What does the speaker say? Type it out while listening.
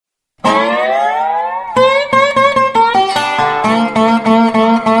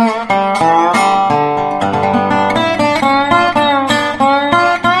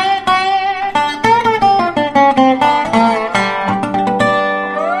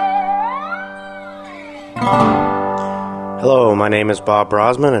my name is Bob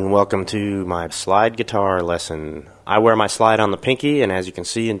Brosman, and welcome to my slide guitar lesson. I wear my slide on the pinky, and as you can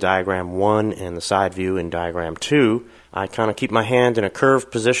see in Diagram 1 and the side view in Diagram 2, I kind of keep my hand in a curved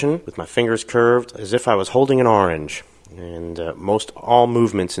position with my fingers curved as if I was holding an orange. And most all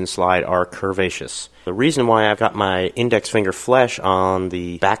movements in slide are curvaceous. The reason why I've got my index finger flesh on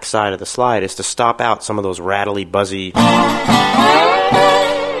the back side of the slide is to stop out some of those rattly, buzzy...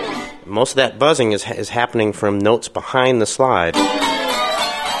 Most of that buzzing is happening from notes behind the slide.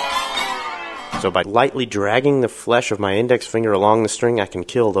 So by lightly dragging the flesh of my index finger along the string, I can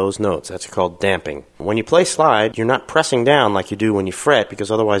kill those notes. That's called damping. When you play slide, you're not pressing down like you do when you fret,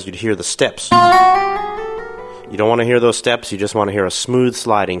 because otherwise you'd hear the steps. You don't want to hear those steps, you just want to hear a smooth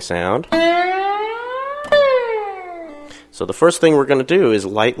sliding sound. So the first thing we're going to do is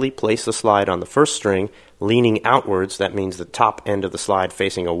lightly place the slide on the first string, leaning outwards. That means the top end of the slide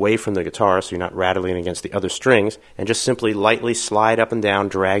facing away from the guitar so you're not rattling against the other strings, and just simply lightly slide up and down,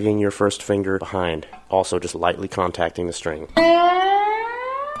 dragging your first finger behind. Also just lightly contacting the string.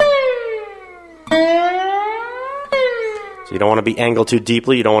 So you don't want to be angled too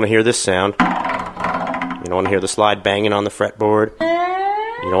deeply, you don't want to hear this sound. You don't want to hear the slide banging on the fretboard.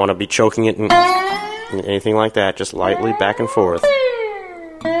 You don't want to be choking it and anything like that, just lightly back and forth.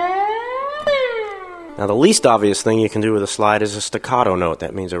 Now the least obvious thing you can do with a slide is a staccato note.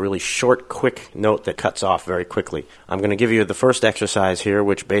 That means a really short, quick note that cuts off very quickly. I'm going to give you the first exercise here,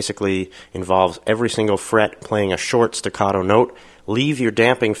 which basically involves every single fret playing a short staccato note. Leave your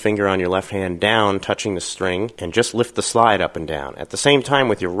damping finger on your left hand down, touching the string, and just lift the slide up and down. At the same time,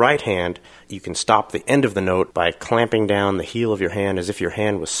 with your right hand, you can stop the end of the note by clamping down the heel of your hand as if your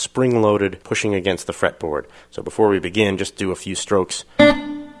hand was spring-loaded, pushing against the fretboard. So before we begin, just do a few strokes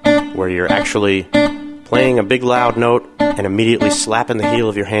where you're actually playing a big loud note and immediately slapping the heel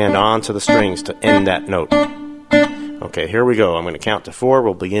of your hand onto the strings to end that note. Okay, here we go. I'm going to count to 4.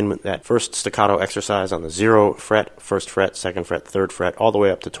 We'll begin with that first staccato exercise on the 0 fret, 1st fret, 2nd fret, 3rd fret, all the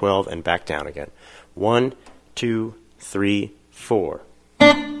way up to 12 and back down again. 1, 2, 3, 4.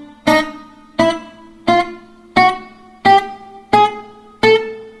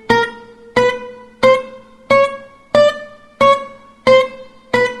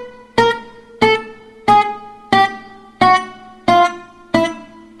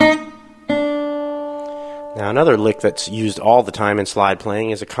 Now another lick that's used all the time in slide playing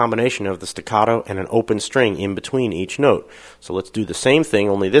is a combination of the staccato and an open string in between each note. So let's do the same thing,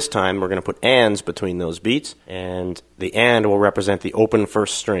 only this time we're going to put ands between those beats, and the and will represent the open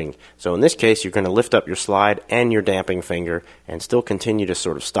first string. So in this case, you're going to lift up your slide and your damping finger and still continue to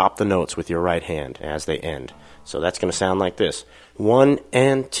sort of stop the notes with your right hand as they end. So that's going to sound like this. 1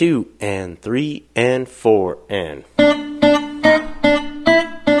 and 2 and 3 and 4 and...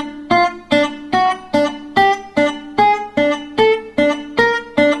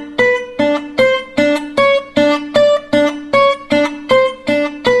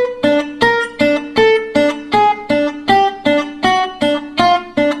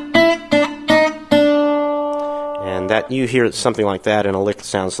 That you hear something like that in a lick that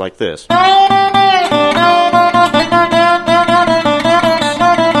sounds like this.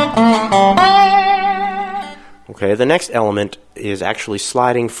 Okay, the next element is actually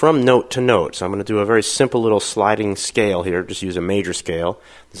sliding from note to note. So I'm going to do a very simple little sliding scale here. Just use a major scale.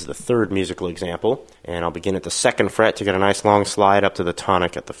 This is the 3rd musical example. And I'll begin at the 2nd fret to get a nice long slide up to the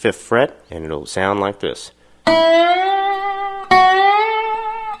tonic at the 5th fret. And it'll sound like this.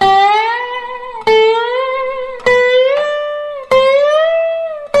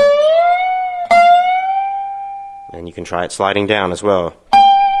 And you can try it sliding down as well.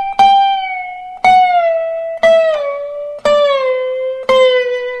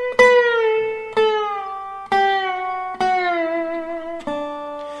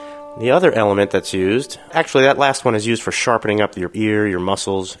 The other element that's used, actually that last one is used for sharpening up your ear, your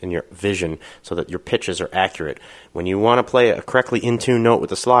muscles, and your vision so that your pitches are accurate. When you want to play a correctly in-tune note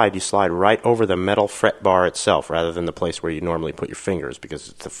with the slide, you slide right over the metal fret bar itself rather than the place where you normally put your fingers, because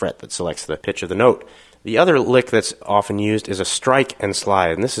it's the fret that selects the pitch of the note. The other lick that's often used is a strike and slide,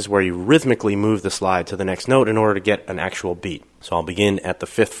 and this is where you rhythmically move the slide to the next note in order to get an actual beat. So I'll begin at the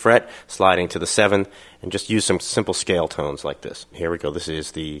 5th fret, sliding to the 7th, and just use some simple scale tones like this. Here we go. This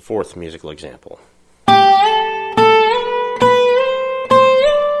is the 4th musical example.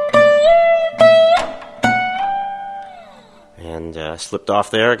 And slipped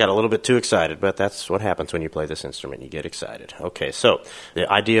off there, got a little bit too excited, but that's what happens when you play this instrument. You get excited. Okay, so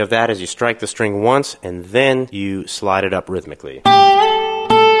the idea of that is you strike the string once, and then you slide it up rhythmically.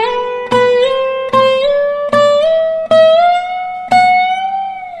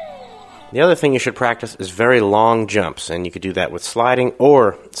 The other thing you should practice is very long jumps, and you could do that with sliding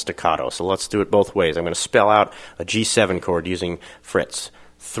or staccato. So let's do it both ways. I'm going to spell out a G7 chord using frets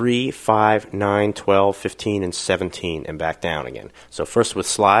 3, 5, 9, 12, 15, and 17, and back down again. So first with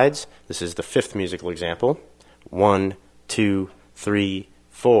slides, this is the fifth musical example. 1, 2, 3,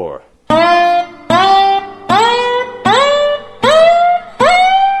 4.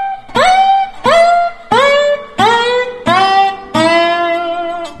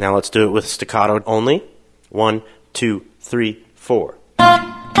 Now let's do it with staccato only. 1, 2, 3, 4.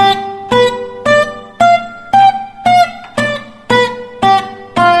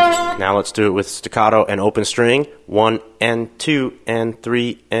 Now let's do it with staccato and open string. 1 and 2 and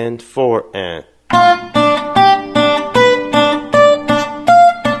 3 and 4 and.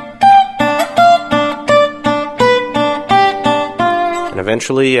 And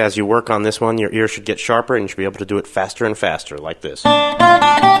eventually, as you work on this one, your ear should get sharper and you should be able to do it faster and faster, like this.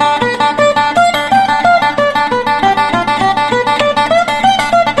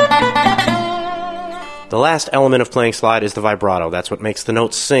 The last element of playing slide is the vibrato. That's what makes the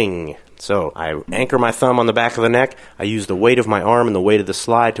notes sing. So I anchor my thumb on the back of the neck. I use the weight of my arm and the weight of the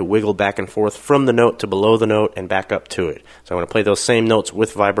slide to wiggle back and forth from the note to below the note and back up to it. So I'm going to play those same notes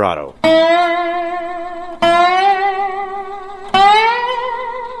with vibrato.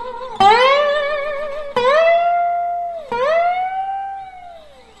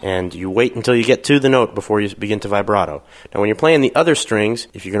 And you wait until you get to the note before you begin to vibrato. Now when you're playing the other strings,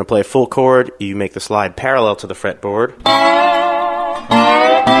 if you're going to play a full chord, you make the slide parallel to the fretboard.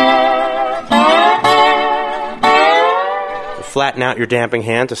 You flatten out your damping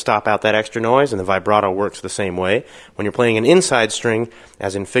hand to stop out that extra noise, and the vibrato works the same way. When you're playing an inside string,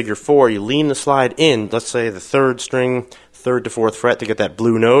 as in figure 4, you lean the slide in, let's say the third string, 3rd to 4th fret to get that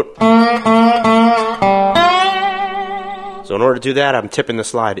blue note. So in order to do that, I'm tipping the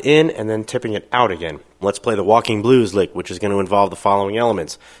slide in and then tipping it out again. Let's play the walking blues lick, which is going to involve the following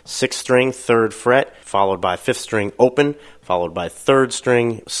elements. 6th string, 3rd fret, followed by 5th string open, followed by 3rd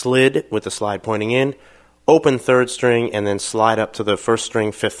string slid with the slide pointing in, open 3rd string, and then slide up to the 1st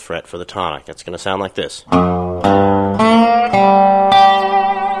string, 5th fret for the tonic. That's going to sound like this.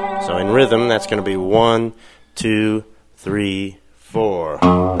 So in rhythm, that's going to be 1, 2, 3, 4.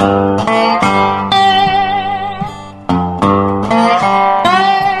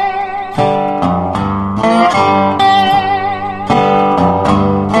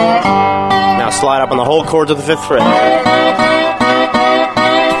 Slide up on the whole chord to the 5th fret.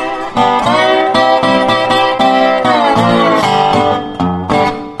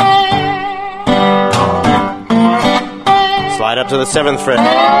 Slide up to the 7th fret.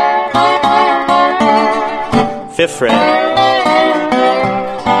 5th fret.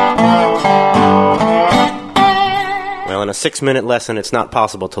 Well, in a 6-minute lesson, it's not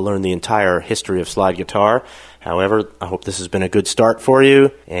possible to learn the entire history of slide guitar. However, I hope this has been a good start for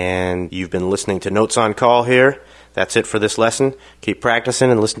you, and you've been listening to Notes on Call here. That's it for this lesson. Keep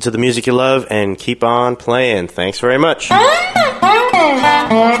practicing and listen to the music you love, and keep on playing. Thanks very much.